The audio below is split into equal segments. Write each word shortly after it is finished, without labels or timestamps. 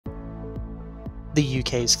The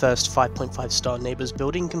UK's first 5.5-star NABERS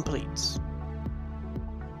building completes.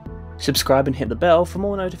 Subscribe and hit the bell for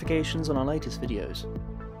more notifications on our latest videos.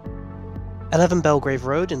 11 Belgrave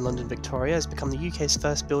Road in London, Victoria has become the UK's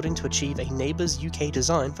first building to achieve a NABERS UK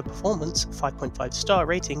Design for Performance 5.5-star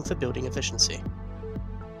rating for building efficiency.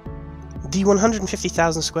 The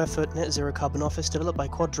 150,000 square foot net zero carbon office developed by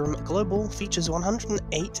Quadrum Global features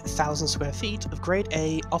 108,000 square feet of Grade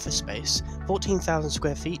A office space, 14,000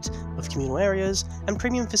 square feet of communal areas, and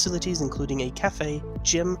premium facilities including a cafe,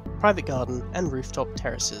 gym, private garden, and rooftop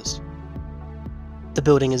terraces. The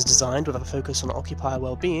building is designed with a focus on occupier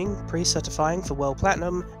well-being, pre-certifying for WELL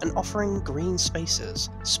Platinum, and offering green spaces,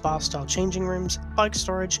 spa-style changing rooms, bike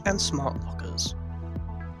storage, and smart lockers.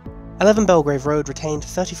 11 Belgrave Road retained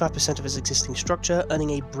 35% of its existing structure,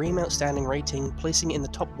 earning a BREEAM Outstanding rating, placing it in the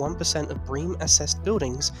top 1% of BREEAM-assessed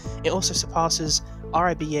buildings. It also surpasses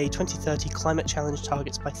RIBA 2030 Climate Challenge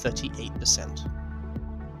targets by 38%.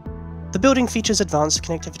 The building features advanced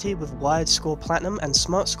connectivity with Wired Score Platinum and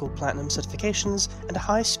Smart Score Platinum certifications and a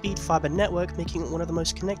high-speed fibre network, making it one of the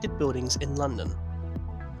most connected buildings in London.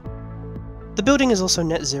 The building is also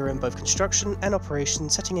net zero in both construction and operation,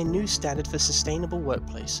 setting a new standard for sustainable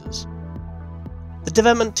workplaces. The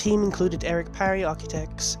development team included Eric Parry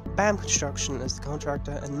Architects, BAM Construction as the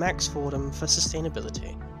contractor, and Max Fordham for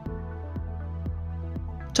sustainability.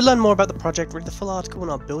 To learn more about the project, read the full article in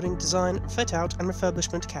our building design, fit out, and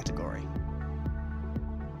refurbishment category.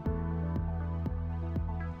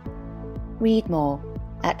 Read more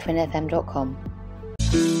at TWinFM.com.